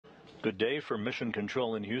Good day for Mission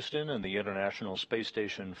Control in Houston and the International Space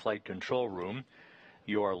Station Flight Control Room.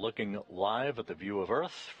 You are looking live at the view of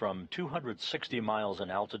Earth from 260 miles in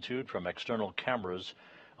altitude from external cameras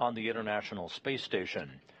on the International Space Station.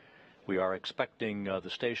 We are expecting the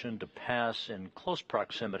station to pass in close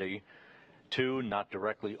proximity to, not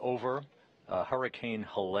directly over, Hurricane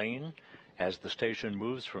Helene as the station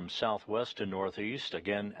moves from southwest to northeast,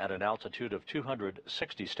 again at an altitude of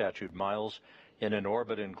 260 statute miles in an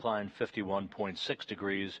orbit inclined 51.6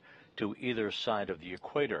 degrees to either side of the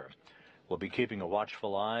equator. We'll be keeping a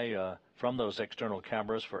watchful eye from those external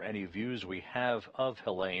cameras for any views we have of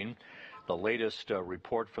Helene. The latest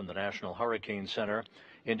report from the National Hurricane Center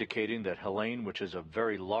indicating that Helene, which is a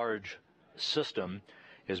very large system,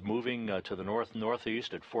 is moving to the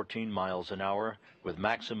north-northeast at 14 miles an hour with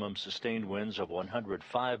maximum sustained winds of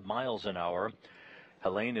 105 miles an hour.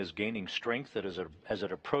 Helene is gaining strength as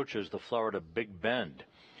it approaches the Florida Big Bend.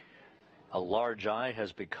 A large eye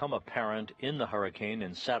has become apparent in the hurricane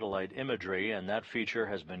in satellite imagery, and that feature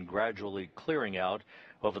has been gradually clearing out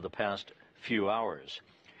over the past few hours.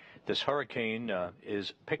 This hurricane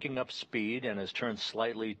is picking up speed and has turned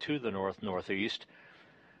slightly to the north-northeast.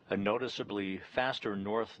 A noticeably faster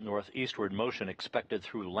north-northeastward motion expected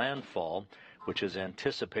through landfall, which is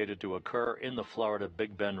anticipated to occur in the Florida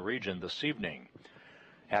Big Bend region this evening.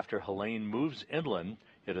 After Helene moves inland,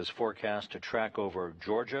 it is forecast to track over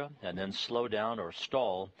Georgia and then slow down or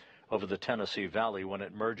stall over the Tennessee Valley when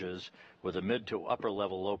it merges with a mid to upper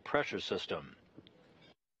level low pressure system.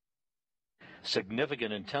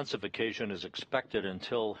 Significant intensification is expected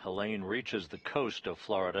until Helene reaches the coast of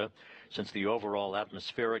Florida, since the overall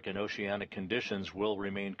atmospheric and oceanic conditions will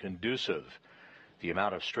remain conducive. The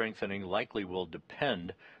amount of strengthening likely will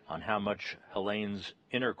depend on how much Helene's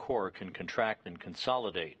inner core can contract and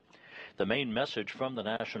consolidate. The main message from the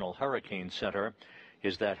National Hurricane Center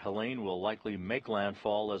is that Helene will likely make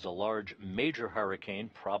landfall as a large major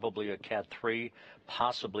hurricane, probably a Cat 3,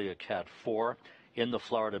 possibly a Cat 4, in the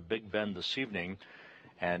Florida Big Bend this evening,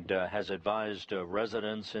 and has advised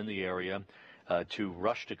residents in the area to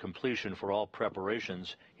rush to completion for all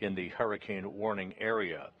preparations in the hurricane warning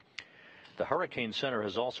area. The Hurricane Center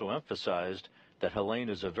has also emphasized that Helene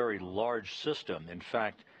is a very large system. In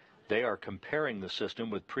fact, they are comparing the system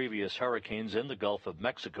with previous hurricanes in the Gulf of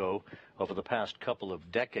Mexico over the past couple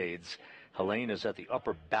of decades. Helene is at the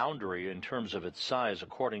upper boundary in terms of its size,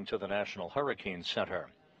 according to the National Hurricane Center.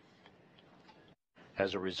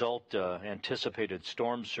 As a result, anticipated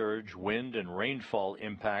storm surge, wind, and rainfall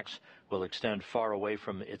impacts will extend far away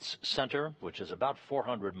from its center, which is about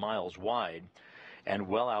 400 miles wide, and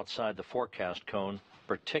well outside the forecast cone,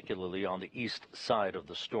 particularly on the east side of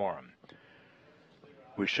the storm.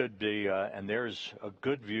 We should be, and there's a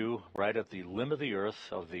good view right at the limb of the earth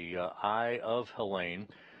of the eye of Helene,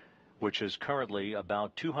 which is currently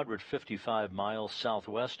about 255 miles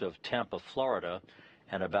southwest of Tampa, Florida,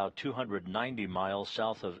 and about 290 miles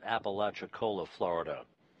south of Apalachicola, Florida.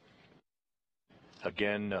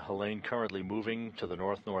 Again, Helene currently moving to the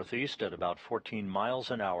north-northeast at about 14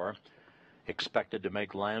 miles an hour, expected to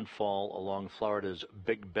make landfall along Florida's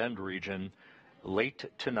Big Bend region late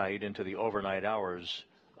tonight into the overnight hours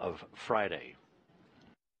of Friday.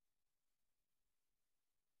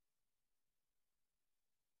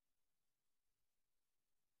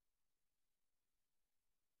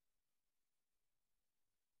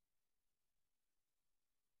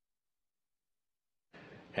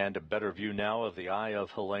 And a better view now of the eye of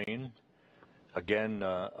Helene. Again,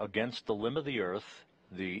 against the limb of the Earth,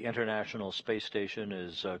 the International Space Station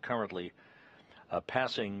is currently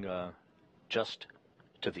passing just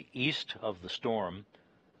to the east of the storm,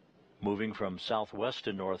 moving from southwest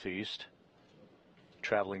to northeast,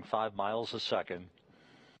 traveling 5 miles a second.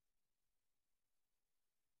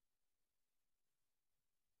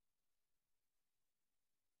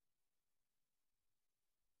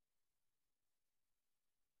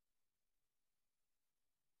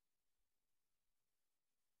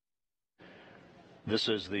 This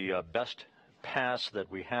is the best pass that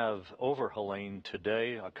we have over Helene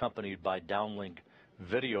today, accompanied by downlink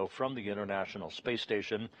video from the International Space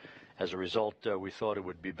Station. As a result, we thought it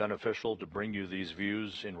would be beneficial to bring you these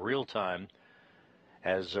views in real time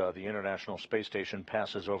as the International Space Station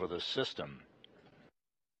passes over the system.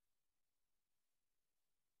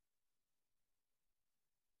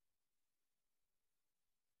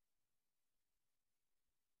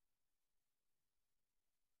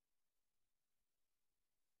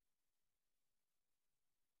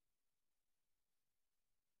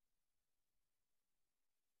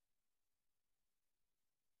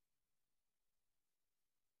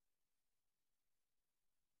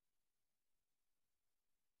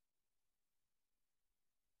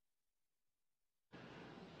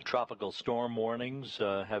 Tropical storm warnings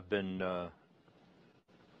have been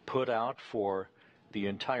put out for the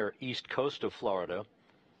entire east coast of Florida,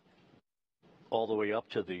 all the way up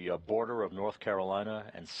to the border of North Carolina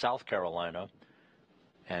and South Carolina.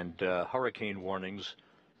 And hurricane warnings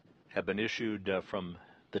have been issued from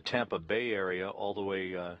the Tampa Bay area all the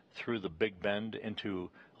way through the Big Bend into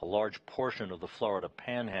a large portion of the Florida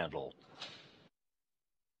Panhandle.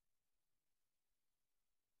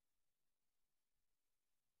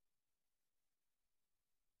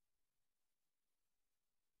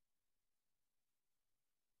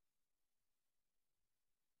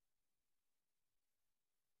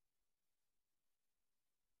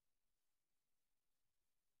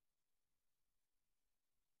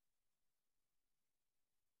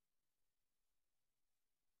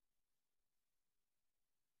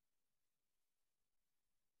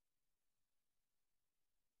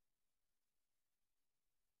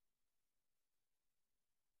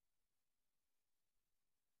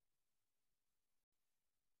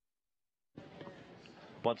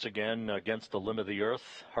 Once again, against the limb of the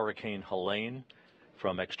Earth, Hurricane Helene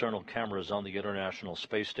from external cameras on the International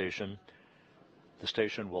Space Station. The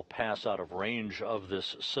station will pass out of range of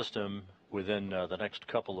this system within the next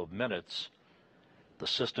couple of minutes. The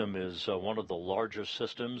system is one of the largest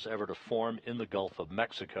systems ever to form in the Gulf of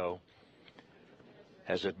Mexico.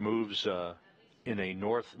 As it moves in a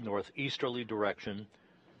northeasterly direction,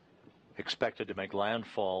 expected to make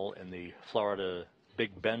landfall in the Florida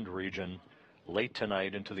Big Bend region late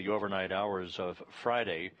tonight into the overnight hours of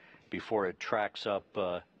Friday before it tracks up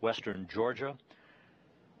western Georgia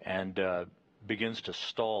and begins to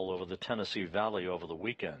stall over the Tennessee Valley over the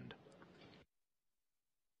weekend.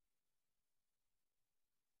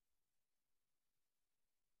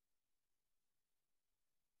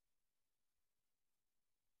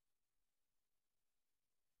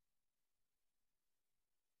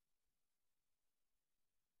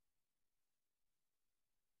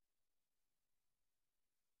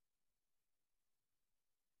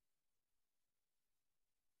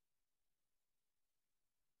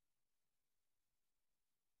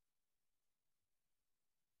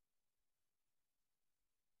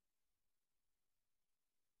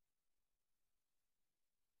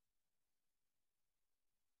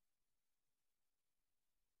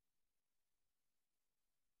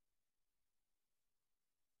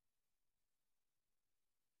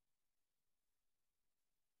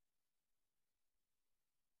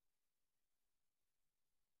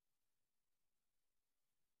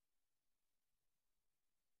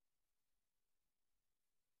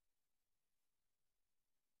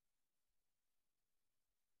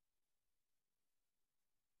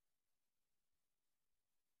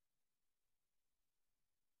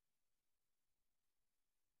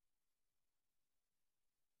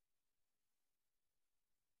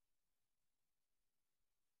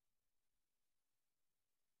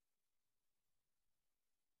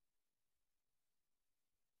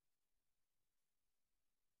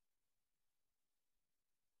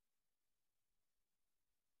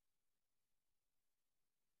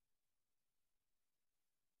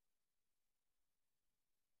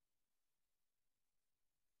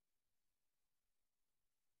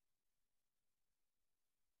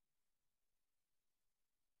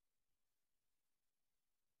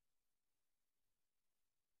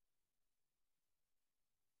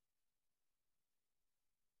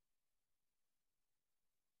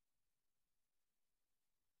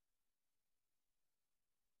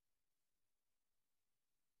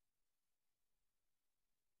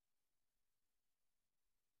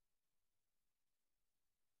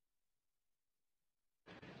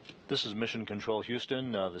 This is Mission Control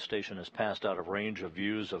Houston. The station has passed out of range of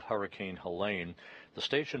views of Hurricane Helene. The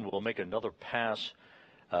station will make another pass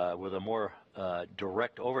with a more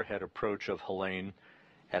direct overhead approach of Helene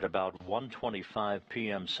at about 1:25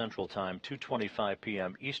 p.m. Central Time, 2:25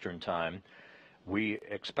 p.m. Eastern Time. We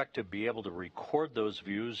expect to be able to record those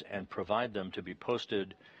views and provide them to be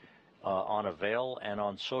posted on Avail and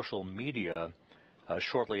on social media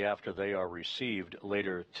shortly after they are received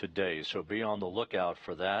later today. So be on the lookout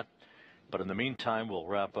for that. But in the meantime, we'll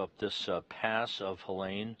wrap up this pass of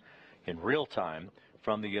Helene in real time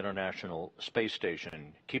from the International Space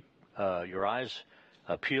Station. Keep your eyes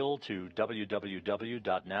peeled to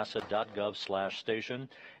www.nasa.gov/station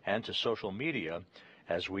and to social media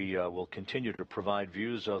as we will continue to provide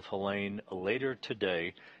views of Helene later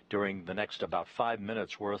today during the next about 5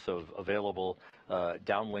 minutes worth of available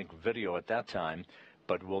downlink video at that time.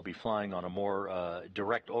 But we'll be flying on a more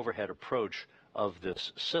direct overhead approach of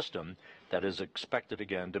this system that is expected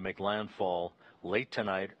again to make landfall late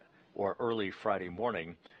tonight or early Friday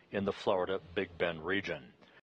morning in the Florida Big Bend region.